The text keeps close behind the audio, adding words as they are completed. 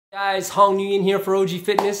Guys, Nguyen here for OG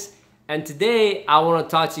Fitness, and today I want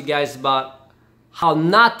to talk to you guys about how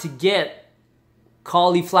not to get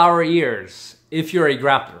cauliflower ears if you're a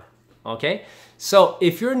grappler. Okay, so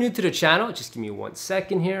if you're new to the channel, just give me 1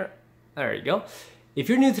 second here. There you go. If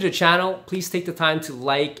you're new to the channel, please take the time to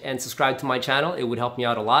like and subscribe to my channel. It would help me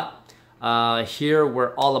out a lot. Here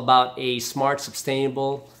we're all about a smart,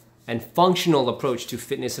 sustainable, and functional approach to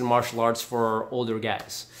fitness and martial arts for older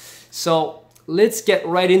guys. So let's get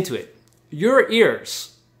right into it. Your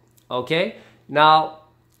ears, okay? Now,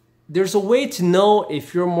 there's a way to know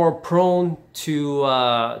if you're more prone to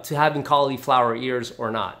having cauliflower ears or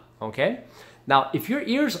not, okay? Now, if your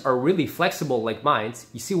ears are really flexible like mine,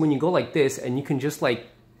 you see when you go like this and you can just like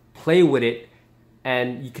play with it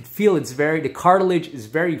and you could feel the cartilage is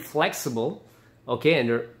very flexible, okay?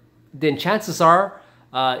 And then chances are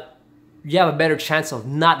you have a better chance of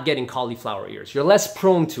not getting cauliflower ears. You're less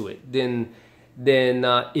prone to it than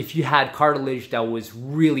if you had cartilage that was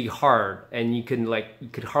really hard and you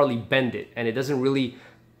could hardly bend it and it doesn't really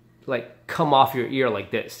like come off your ear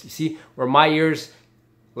like this. You see where my ears,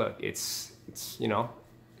 look, it's you know,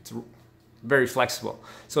 it's very flexible.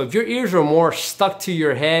 So if your ears are more stuck to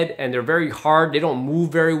your head and they're very hard, they don't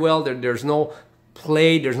move very well, there's no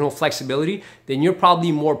play, there's no flexibility, then you're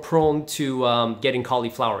probably more prone to getting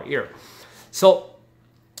cauliflower ear. So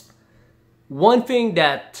one thing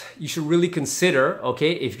that you should really consider,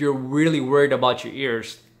 okay, if you're really worried about your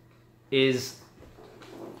ears, is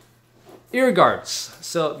ear guards.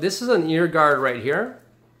 So this is an ear guard right here.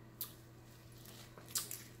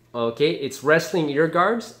 Okay, it's wrestling ear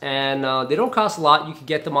guards, and they don't cost a lot. You can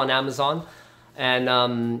get them on Amazon,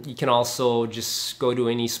 and you can also just go to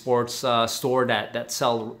any sports store that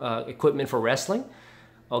sell equipment for wrestling.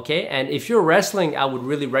 Okay, and if you're wrestling, I would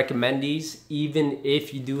really recommend these, even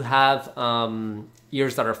if you do have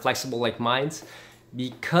ears that are flexible like mine,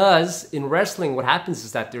 because in wrestling, what happens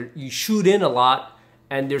is that you shoot in a lot,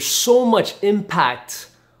 and there's so much impact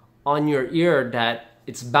on your ear that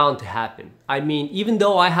it's bound to happen. I mean, even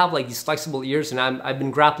though I have like these flexible ears, and I've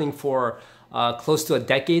been grappling for close to a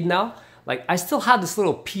decade now, like I still have this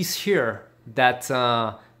little piece here that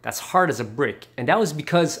that's hard as a brick, and that was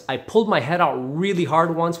because I pulled my head out really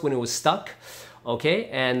hard once when it was stuck, okay?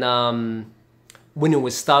 And when it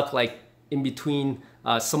was stuck like in between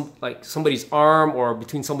somebody's arm or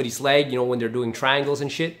between somebody's leg, you know, when they're doing triangles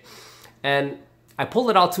and shit, and I pulled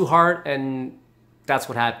it out too hard, and that's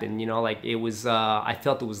what happened, you know, like it was, I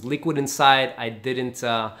felt it was liquid inside. I didn't,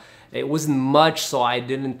 it wasn't much, so I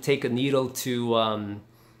didn't take a needle to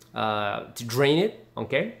drain it,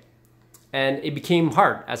 okay? And it became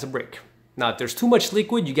hard as a brick. Now, if there's too much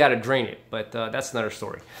liquid, you gotta drain it, but that's another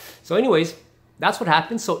story. So anyways, that's what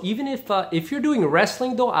happened. So even if you're doing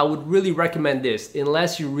wrestling though, I would really recommend this,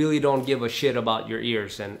 unless you really don't give a shit about your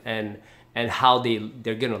ears and how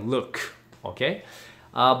they're gonna look, okay?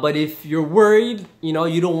 But if you're worried, you know,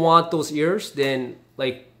 you don't want those ears, then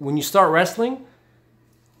like when you start wrestling,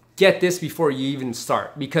 get this before you even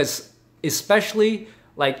start, because especially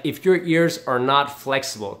like if your ears are not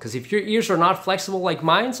flexible, because if your ears are not flexible like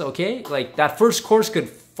mine's, okay, like that first course could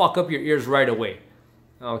fuck up your ears right away,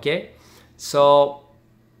 okay? So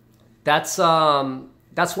that's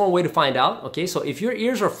one way to find out, okay? So if your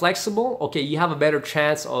ears are flexible, okay, you have a better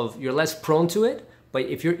chance you're less prone to it. But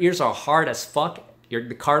if your ears are hard as fuck,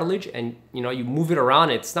 the cartilage, and you know, you move it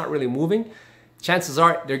around, it's not really moving, chances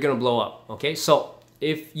are they're gonna blow up, okay? So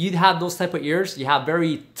if you have those type of ears, you have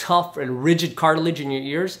very tough and rigid cartilage in your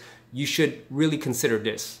ears, you should really consider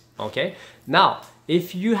this, okay? Now,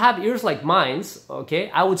 if you have ears like mine's, okay,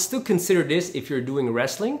 I would still consider this if you're doing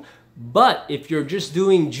wrestling. But if you're just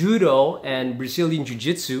doing judo and Brazilian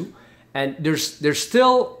jiu-jitsu, and there's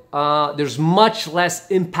much less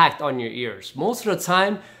impact on your ears. Most of the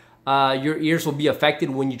time, your ears will be affected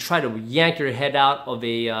when you try to yank your head out of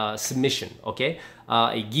a submission, okay?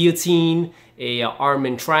 A guillotine, a arm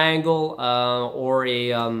in triangle, or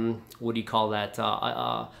a, what do you call that?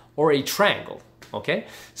 Or a triangle, okay?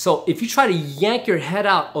 So if you try to yank your head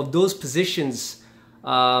out of those positions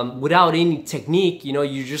without any technique, you know,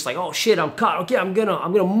 you're just like, oh shit, I'm caught, okay, I'm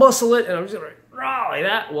gonna muscle it, and I'm just gonna like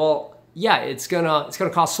that. Well, yeah, it's gonna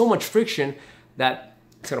cause so much friction that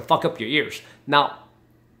it's gonna fuck up your ears. Now,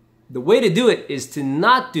 the way to do it is to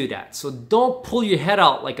not do that. So don't pull your head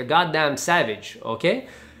out like a goddamn savage, okay?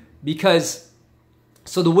 Because,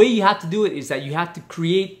 so the way you have to do it is that you have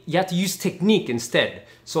to use technique instead.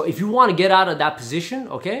 So if you want to get out of that position,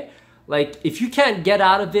 okay? Like if you can't get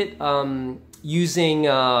out of it using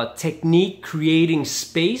technique, creating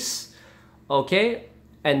space, okay,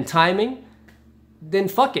 and timing, then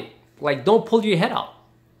fuck it. Like don't pull your head out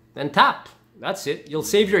and tap. that's it. You'll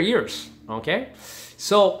save your ears, okay?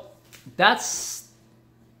 So that's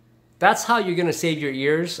how you're gonna save your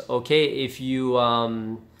ears, okay? If you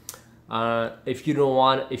want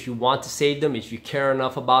to save them, if you care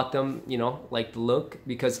enough about them, you know, like the look,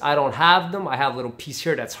 because I don't have them. I have a little piece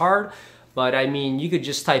here that's hard, but I mean, you could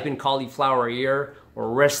just type in cauliflower ear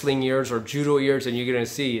or wrestling ears or judo ears, and you're gonna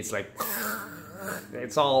see it's like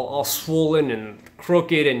it's all swollen and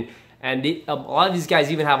crooked, and a lot of these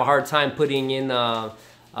guys even have a hard time putting in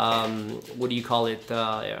what do you call it,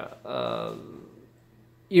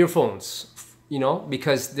 earphones, you know,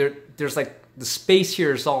 because there's like the space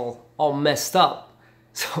here is all messed up,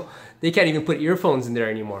 so they can't even put earphones in there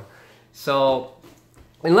anymore. So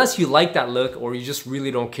unless you like that look or you just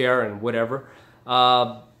really don't care and whatever,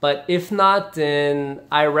 but if not, then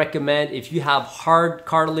I recommend, if you have hard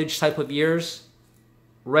cartilage type of ears,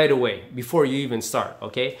 right away before you even start,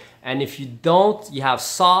 okay? And if you don't, you have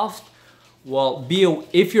soft, well,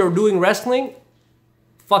 if you're doing wrestling,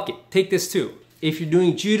 fuck it, take this too. If you're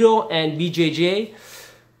doing judo and BJJ,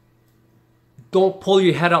 don't pull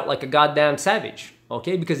your head out like a goddamn savage,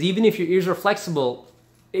 okay? Because even if your ears are flexible,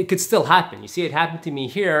 it could still happen. You see, it happened to me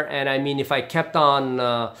here, and I mean, if I kept on,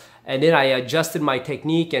 and then I adjusted my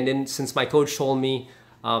technique, and then since my coach told me,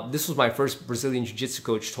 this was my first Brazilian Jiu-Jitsu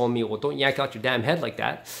coach, told me, well, don't yank out your damn head like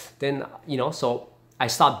that. Then, you know, so I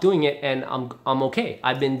stopped doing it, and I'm okay.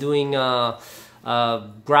 I've been doing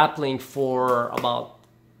grappling for about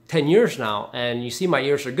 10 years now, and you see my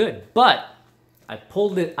ears are good. But I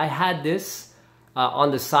pulled it, I had this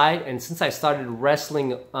on the side, and since I started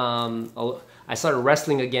wrestling,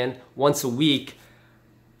 again once a week,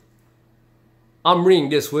 I'm bringing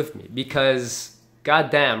this with me, because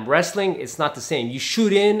goddamn, wrestling, it's not the same. You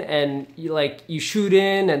shoot in, and you shoot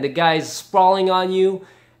in, and the guy's sprawling on you.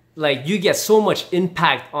 Like, you get so much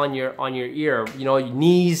impact on your ear. You know, your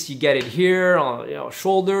knees, you get it here, on, you know,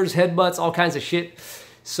 shoulders, headbutts, all kinds of shit.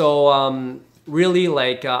 So really,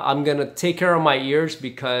 like, I'm gonna take care of my ears,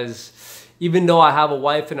 because even though I have a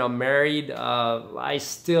wife and I'm married, I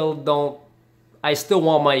still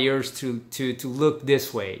want my ears to look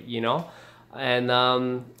this way, you know.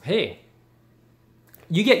 And hey,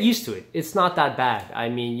 you get used to it. It's not that bad. I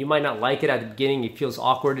mean, you might not like it at the beginning. It feels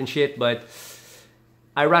awkward and shit, but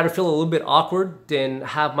I'd rather feel a little bit awkward than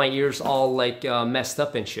have my ears all like messed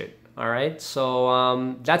up and shit. All right,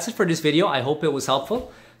 so that's it for this video. I hope it was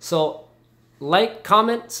helpful. So like,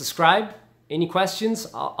 comment, subscribe. Any questions,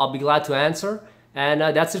 I'll be glad to answer. And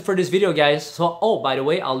that's it for this video, guys. So, oh, by the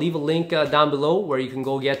way, I'll leave a link down below where you can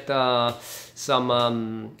go get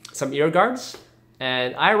some ear guards.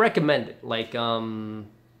 And I recommend it. Like,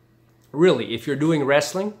 really, if you're doing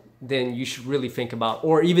wrestling, then you should really think about,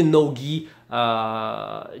 or even no-gi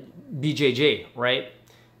BJJ, right?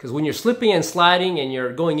 Because when you're slipping and sliding and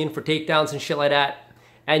you're going in for takedowns and shit like that,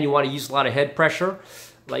 and you want to use a lot of head pressure,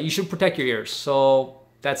 like, you should protect your ears. So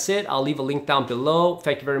that's it. I'll leave a link down below.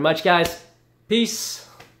 Thank you very much, guys. Peace.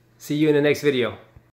 See you in the next video.